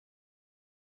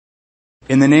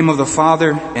In the name of the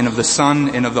Father, and of the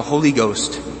Son, and of the Holy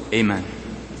Ghost. Amen.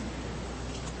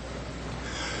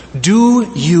 Do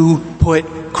you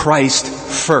put Christ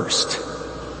first?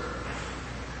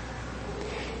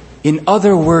 In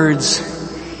other words,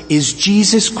 is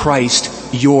Jesus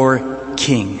Christ your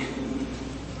King?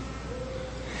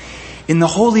 In the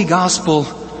Holy Gospel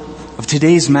of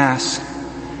today's Mass,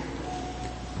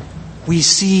 we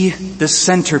see the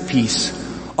centerpiece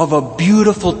of a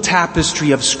beautiful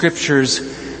tapestry of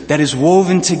scriptures that is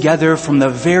woven together from the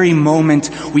very moment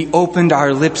we opened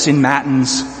our lips in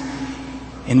Matins,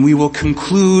 and we will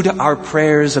conclude our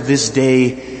prayers of this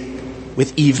day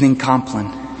with evening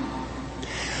Compline.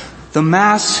 The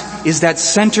Mass is that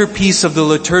centerpiece of the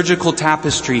liturgical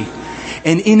tapestry,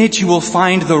 and in it you will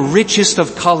find the richest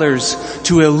of colors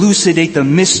to elucidate the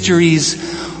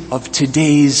mysteries of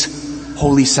today's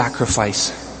holy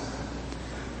sacrifice.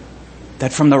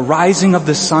 That from the rising of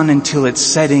the sun until its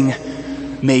setting,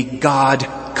 may God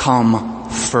come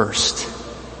first.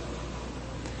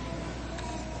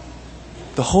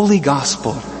 The Holy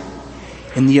Gospel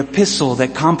and the epistle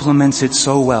that complements it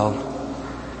so well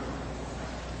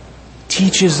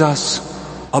teaches us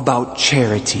about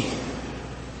charity.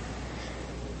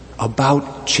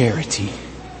 About charity.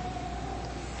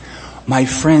 My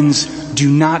friends,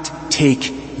 do not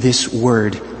take this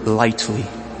word lightly.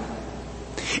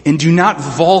 And do not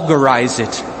vulgarize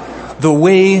it the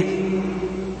way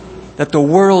that the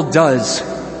world does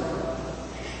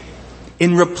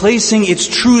in replacing its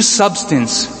true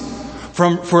substance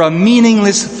for a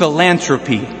meaningless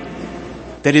philanthropy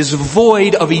that is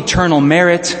void of eternal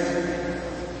merit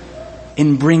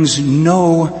and brings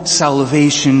no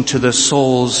salvation to the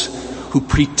souls who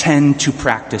pretend to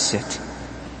practice it.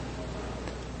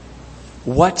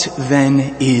 What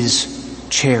then is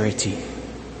charity?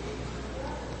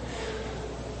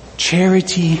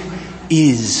 Charity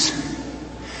is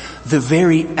the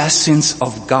very essence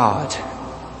of God.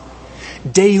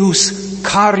 Deus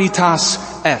caritas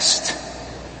est.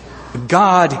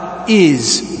 God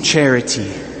is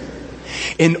charity.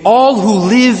 And all who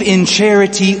live in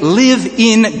charity live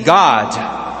in God.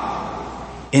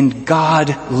 And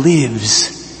God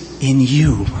lives in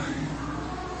you.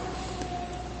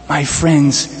 My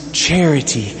friends,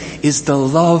 charity is the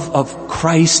love of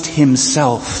Christ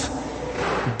Himself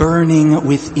burning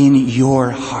within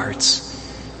your hearts,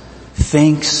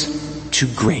 thanks to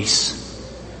grace.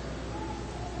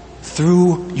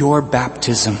 Through your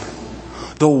baptism,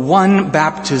 the one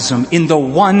baptism in the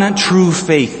one true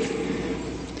faith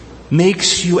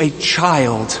makes you a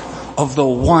child of the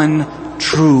one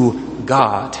true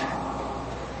God.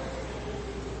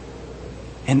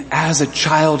 And as a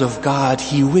child of God,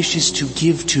 He wishes to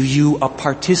give to you a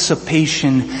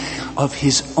participation of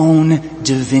His own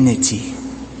divinity,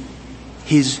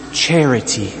 His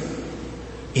charity,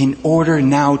 in order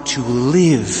now to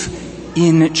live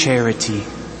in charity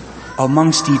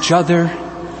amongst each other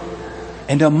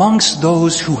and amongst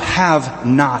those who have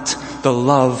not the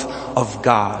love of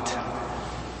God.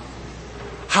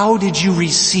 How did you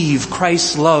receive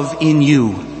Christ's love in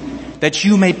you, that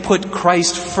you may put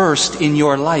Christ first in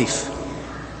your life?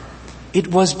 It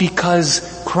was because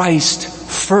Christ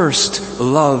first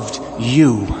loved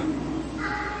you.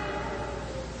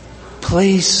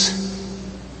 Place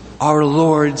our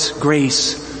Lord's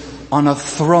grace on a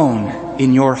throne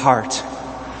in your heart.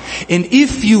 And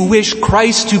if you wish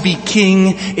Christ to be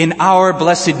King in our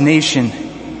blessed nation,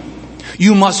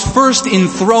 you must first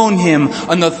enthrone Him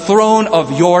on the throne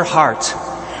of your heart,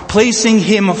 placing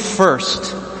Him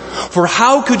first. For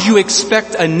how could you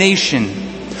expect a nation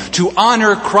to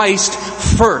honor Christ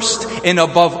first and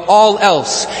above all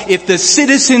else if the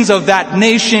citizens of that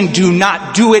nation do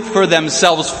not do it for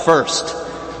themselves first?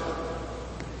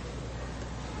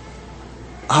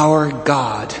 Our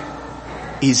God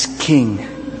is King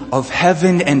of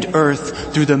heaven and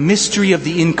earth. Through the mystery of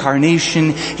the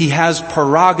Incarnation, He has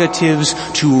prerogatives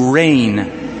to reign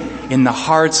in the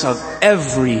hearts of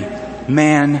every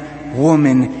man,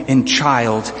 woman, and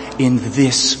child in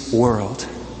this world.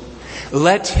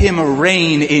 Let Him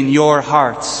reign in your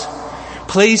hearts.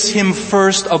 Place Him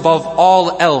first above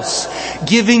all else,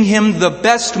 giving Him the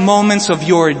best moments of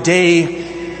your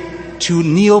day to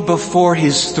kneel before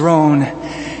His throne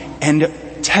and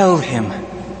tell Him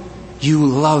you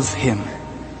love Him.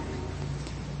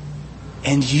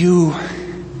 And you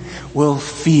will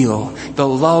feel the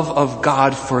love of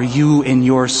God for you in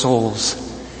your souls.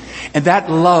 And that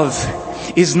love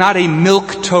is not a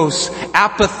milquetoast,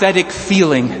 apathetic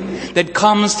feeling that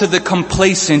comes to the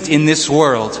complacent in this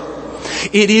world.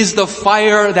 It is the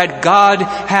fire that God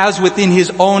has within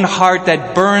His own heart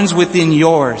that burns within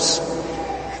yours,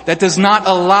 that does not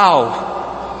allow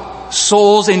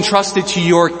souls entrusted to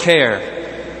your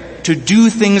care, to do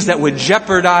things that would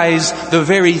jeopardize the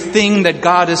very thing that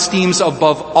God esteems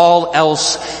above all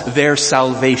else, their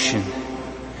salvation.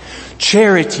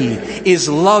 Charity is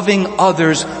loving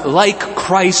others like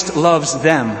Christ loves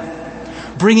them,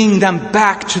 bringing them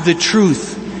back to the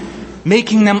truth,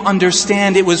 making them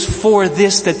understand it was for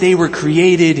this that they were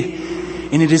created,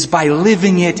 and it is by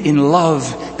living it in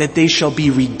love that they shall be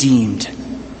redeemed.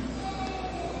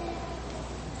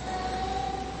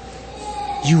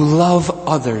 You love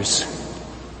others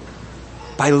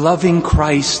by loving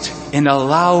Christ and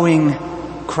allowing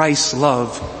Christ's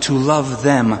love to love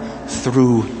them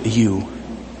through you.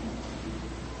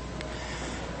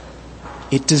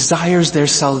 It desires their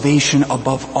salvation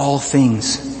above all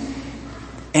things.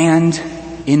 And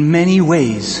in many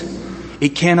ways, it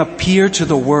can appear to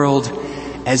the world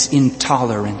as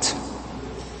intolerant.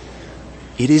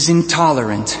 It is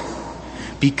intolerant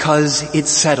because it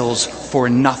settles for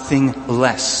nothing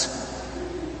less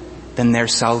than their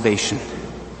salvation.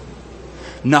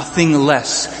 Nothing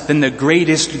less than the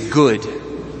greatest good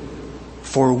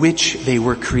for which they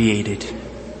were created.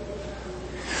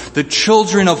 The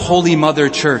children of Holy Mother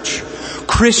Church,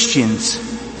 Christians,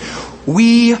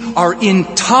 we are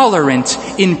intolerant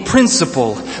in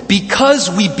principle because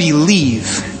we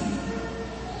believe.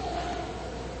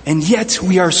 And yet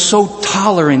we are so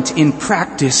tolerant in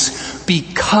practice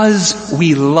because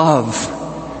we love.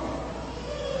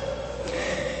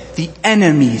 The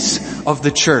enemies of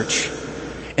the church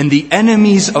and the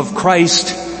enemies of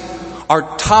Christ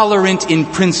are tolerant in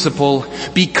principle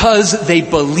because they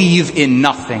believe in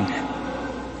nothing.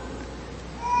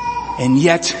 And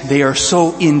yet they are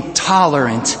so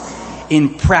intolerant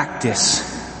in practice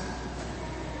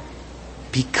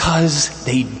because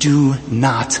they do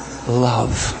not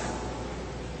love.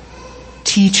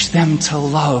 Teach them to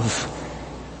love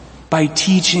by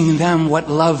teaching them what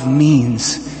love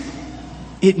means.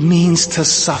 It means to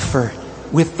suffer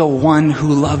with the one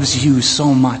who loves you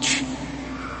so much.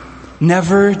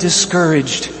 Never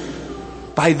discouraged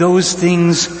by those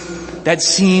things that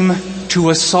seem to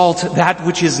assault that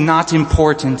which is not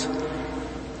important,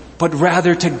 but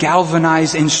rather to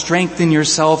galvanize and strengthen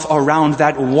yourself around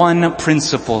that one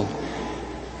principle,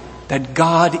 that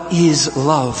God is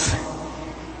love,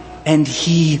 and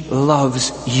He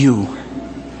loves you.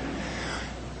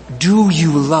 Do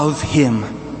you love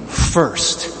Him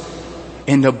first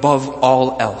and above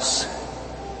all else?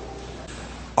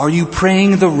 Are you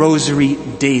praying the rosary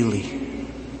daily?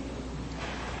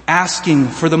 Asking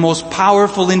for the most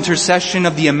powerful intercession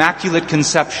of the Immaculate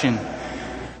Conception,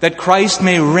 that Christ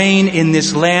may reign in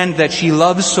this land that she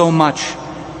loves so much,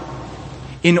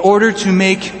 in order to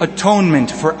make atonement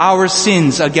for our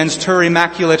sins against her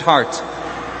Immaculate Heart,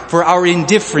 for our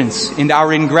indifference and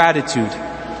our ingratitude,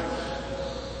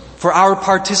 for our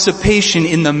participation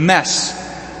in the mess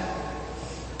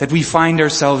that we find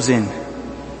ourselves in.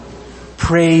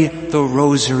 Pray the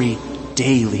rosary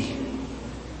daily.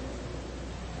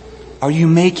 Are you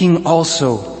making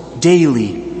also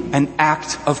daily an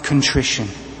act of contrition,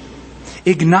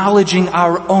 acknowledging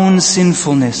our own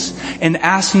sinfulness and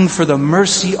asking for the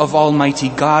mercy of Almighty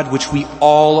God, which we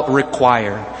all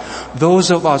require? Those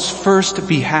of us first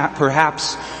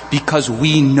perhaps because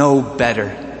we know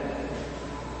better.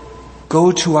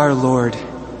 Go to our Lord,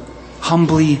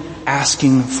 humbly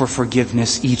asking for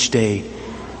forgiveness each day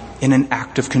in an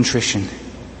act of contrition.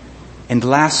 And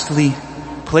lastly,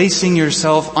 placing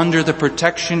yourself under the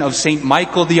protection of Saint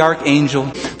Michael the Archangel,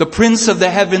 the Prince of the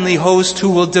heavenly host,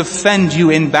 who will defend you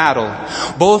in battle,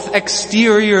 both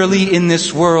exteriorly in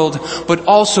this world, but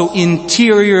also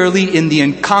interiorly in the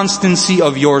inconstancy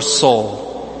of your soul.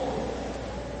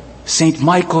 Saint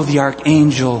Michael the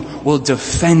Archangel will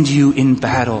defend you in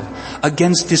battle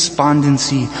against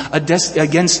despondency,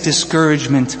 against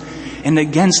discouragement, and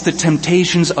against the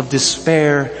temptations of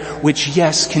despair, which,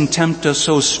 yes, can tempt us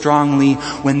so strongly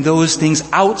when those things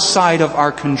outside of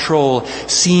our control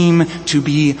seem to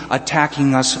be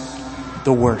attacking us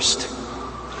the worst.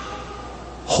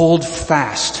 Hold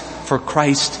fast for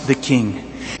Christ the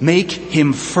King. Make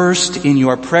Him first in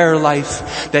your prayer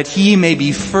life, that He may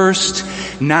be first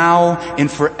now and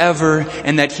forever,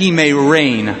 and that He may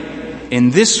reign in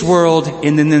this world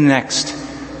and in the next.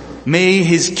 May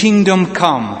His kingdom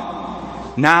come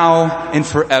now and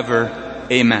forever.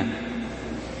 Amen.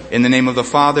 In the name of the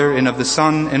Father, and of the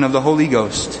Son, and of the Holy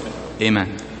Ghost.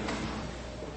 Amen.